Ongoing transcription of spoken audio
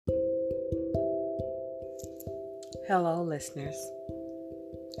Hello, listeners.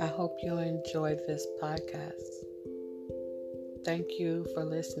 I hope you enjoyed this podcast. Thank you for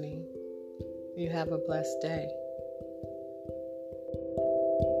listening. You have a blessed day.